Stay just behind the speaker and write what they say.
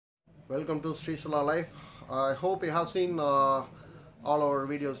Welcome to Sri Solar Life. I hope you have seen all our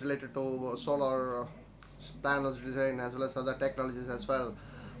videos related to solar panels design as well as other technologies as well.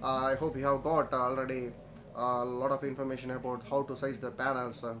 I hope you have got already a lot of information about how to size the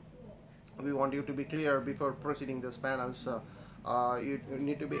panels. We want you to be clear before proceeding these panels. You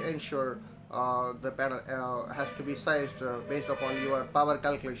need to be ensure the panel has to be sized based upon your power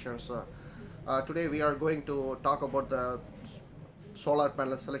calculations. Today we are going to talk about the solar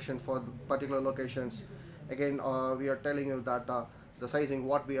panel selection for particular locations. Again, we are telling you that the sizing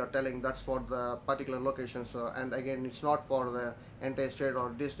what we are telling, that's for the particular locations, and again it's not for the entire state or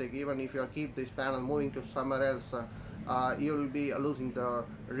district. Even if you keep this panel moving to somewhere else, you will be losing the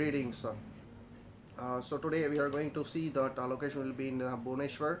readings. So today we are going to see that location will be in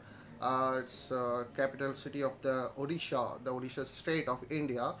Bhubaneswar. It's capital city of the Odisha state of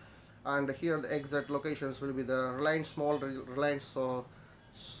India, and here the exact locations will be the Reliance Mall, Reliance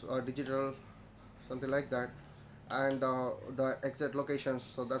Digital, something like that, and the exact locations,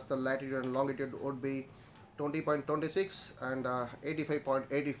 so that's the latitude and longitude would be 20.26 and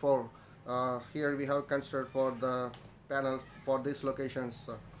 85.84. Here we have considered for the panel for these locations.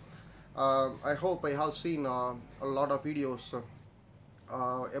 I hope I have seen a lot of videos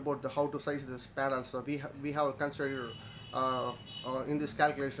about how to size this panel. So we have considered in these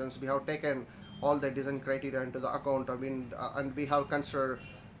calculations, we have taken all the design criteria into the account. And we have considered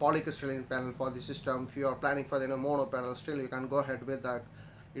polycrystalline panel for the system. If you are planning for the mono panel, still you can go ahead with that.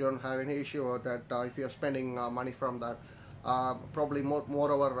 You don't have any issue with that if you are spending money from that. Probably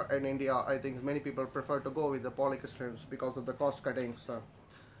moreover in India, I think many people prefer to go with the polycrystallines because of the cost cuttings.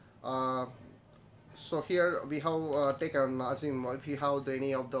 So here we have taken, assume if you have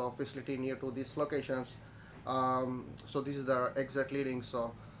any of the facility near to these locations. So this is the exact readings.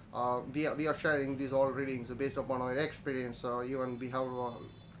 So we are sharing these all readings based upon our experience. Even we have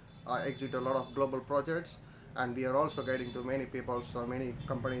executed a lot of global projects, and we are also guiding to many people, so many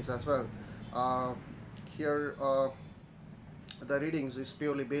companies as well. Here the readings is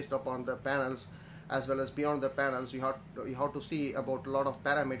purely based upon the panels, as well as beyond the panels you have to see about a lot of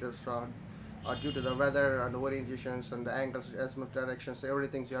parameters due to the weather and the orientations and the angles, azimuth directions,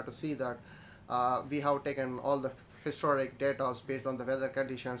 everything. You have to see that we have taken all the historic data based on the weather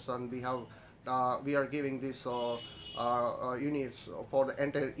conditions, and we are giving these units for the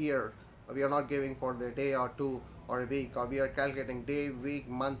entire year. We are not giving for the day or two or a week. We are calculating day, week,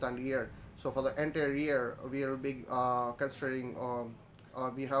 month and year. So for the entire year we will be considering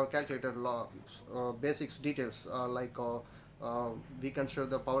we have calculated basics details, like we consider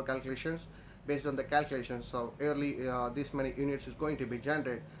the power calculations. Based on the calculations, so early this many units is going to be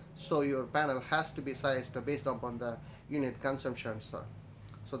generated, so your panel has to be sized based upon the unit consumptions.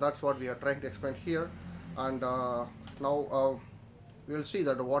 So that's what we are trying to explain here. And now we will see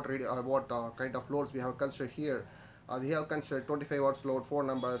that what kind of loads we have considered here. We have considered 25 watts load, 4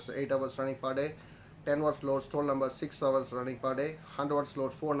 numbers, 8 hours running per day. 10 watts loads, 12 numbers, 6 hours running per day. 100 watts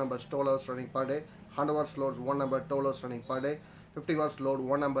load, 4 numbers, 12 hours running per day. 100 watts loads, 1 number, 12 hours running per day. 50 watts load,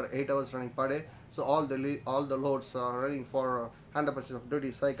 1 number, 8 hours running per day. So all the loads are running for 100% of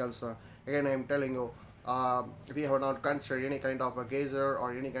duty cycles. Again, I am telling you, we have not considered any kind of a geyser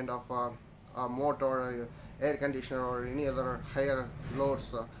or any kind of motor, air conditioner or any other higher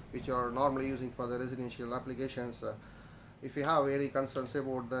loads which you are normally using for the residential applications. If you have any concerns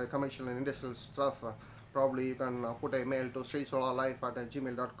about the commercial and industrial stuff, probably you can put a mail to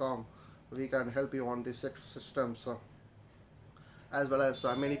srisolarlife@gmail.com. We can help you on these systems. As well as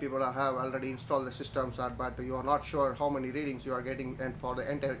many people have already installed the systems, but you are not sure how many readings you are getting and for the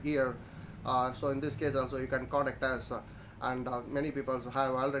entire year. So in this case also you can contact us, and many people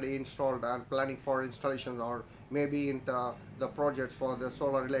have already installed and planning for installations, or maybe into the projects for the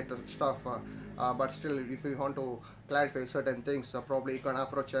solar related stuff. But still, if you want to clarify certain things, probably you can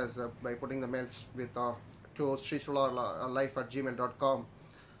approach us by putting the mails with to srisolarlife@gmail.com.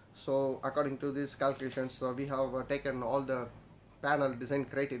 So according to these calculations, we have taken all the panel design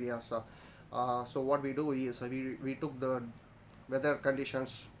criteria. So what we do is we took the weather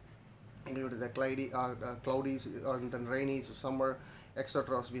conditions, including the cloudy and then rainy, summer,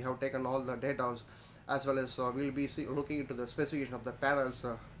 etc. So we have taken all the data, as well as we'll be looking into the specification of the panels,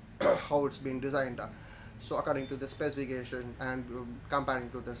 how it's been designed. So according to the specification and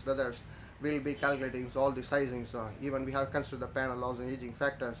comparing to this weathers, we'll be calculating all the sizings. Even we have considered the panel loss and aging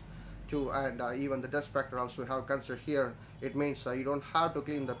factors too, and even the dust factor also we have considered here. It means you don't have to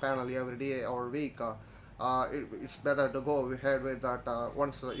clean the panel every day or week. It's better to go ahead with that.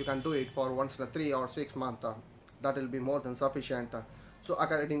 Once you can do it for once in a 3 or 6 months. That will be more than sufficient. So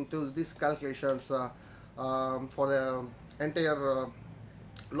according to these calculations, for the entire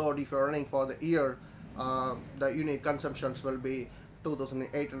load. If you're running for the year, the unit consumptions will be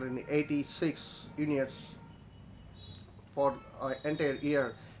 2886 units for entire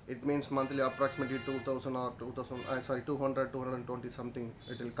year. It means monthly approximately 2000 or 2000 sorry 200 220 something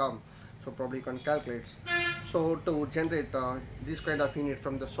it will come. So probably you can calculate. So to generate this kind of unit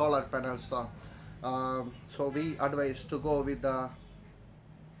from the solar panels, so we advise to go with the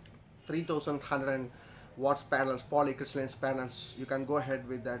 3100 watts panels, polycrystalline panels. You can go ahead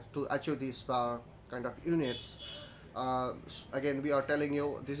with that to achieve these kind of units. Again, we are telling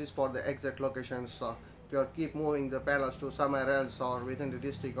you this is for the exact locations. If you keep moving the panels to somewhere else or within the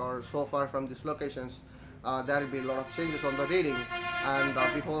district or so far from these locations, there will be a lot of changes on the reading. And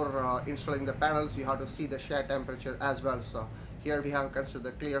before installing the panels, you have to see the shade temperature as well. So here we have considered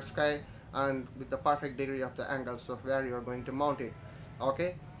the clear sky and with the perfect degree of the angles of where you are going to mount it.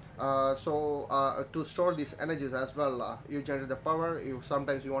 Okay. To store these energies as well, you generate the power.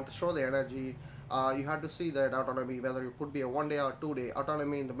 Sometimes you want to store the energy. You have to see that autonomy, whether it could be a 1 day or 2 day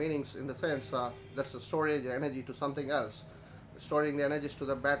autonomy in the meanings, in the sense that's the storage energy to something else, storing the energies to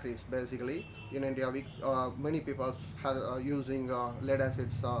the batteries. Basically in India, many people are using lead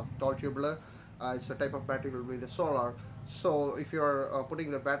acids, tall tubular. It's a type of battery will be the solar. So if you are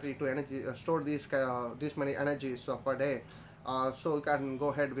putting the battery to energy, store these many energies per day, so you can go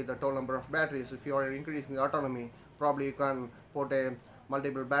ahead with the total number of batteries. If you are increasing the autonomy, probably you can put a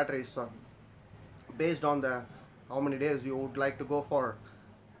multiple batteries based on the how many days you would like to go for.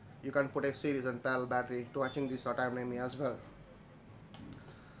 You can put a series and parallel battery to achieve this autonomy as well.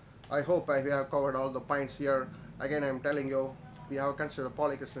 I hope we have covered all the points here. Again, I'm telling you, we have considered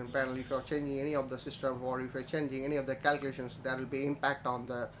polycrystalline panel. If you are changing any of the system or if you are changing any of the calculations, there will be impact on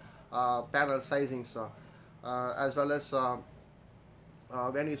the panel sizings, as well as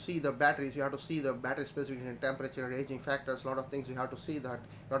when you see the batteries, you have to see the battery specification, temperature, aging factors, a lot of things you have to see that.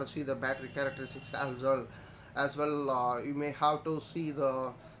 You have to see the battery characteristics as well. You may have to see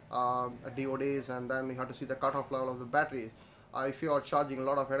the DODs, and then you have to see the cutoff level of the battery. If you are charging a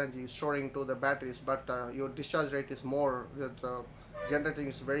lot of energy, storing to the batteries, but your discharge rate is more, that generating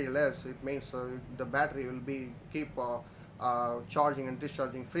is very less, it means the battery will be keep charging and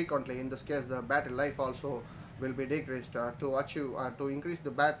discharging frequently. In this case, the battery life also will be decreased. To increase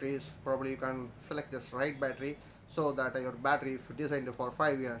the batteries, probably you can select this right battery, so that your battery, if designed for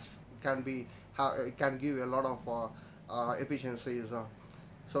 5 years, it can give you a lot of efficiencies.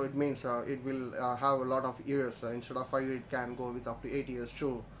 So it means it will have a lot of years. Instead of 5 years, it can go with up to 8 years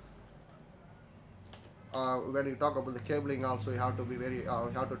too. When you talk about the cabling, also you have to be very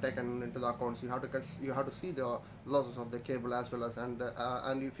you have to take into the accounts. You have to see the losses of the cable as well as,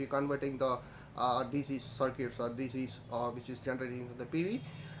 and if you're converting the DC circuits or DCs which is generating the PV,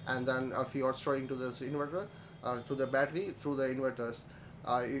 and then if you are storing to this inverter, to the battery through the inverters,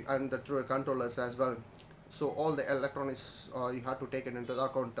 and through the controllers as well. So all the electronics you have to take it into the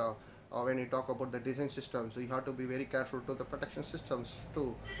account when you talk about the design systems. So you have to be very careful to the protection systems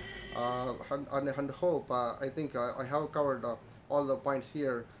too. And hope I think I have covered all the points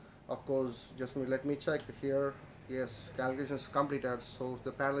here. Of course, just let me check here. Yes, calculations completed. So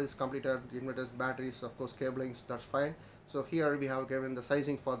the panel is completed, the inverters, batteries, of course cablings, that's fine. So here we have given the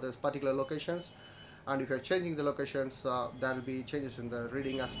sizing for this particular locations, and if you're changing the locations, there will be changes in the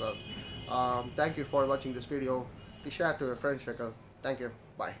reading as well. Thank you for watching this video. Please share to your friends circle. Thank you.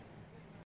 Bye.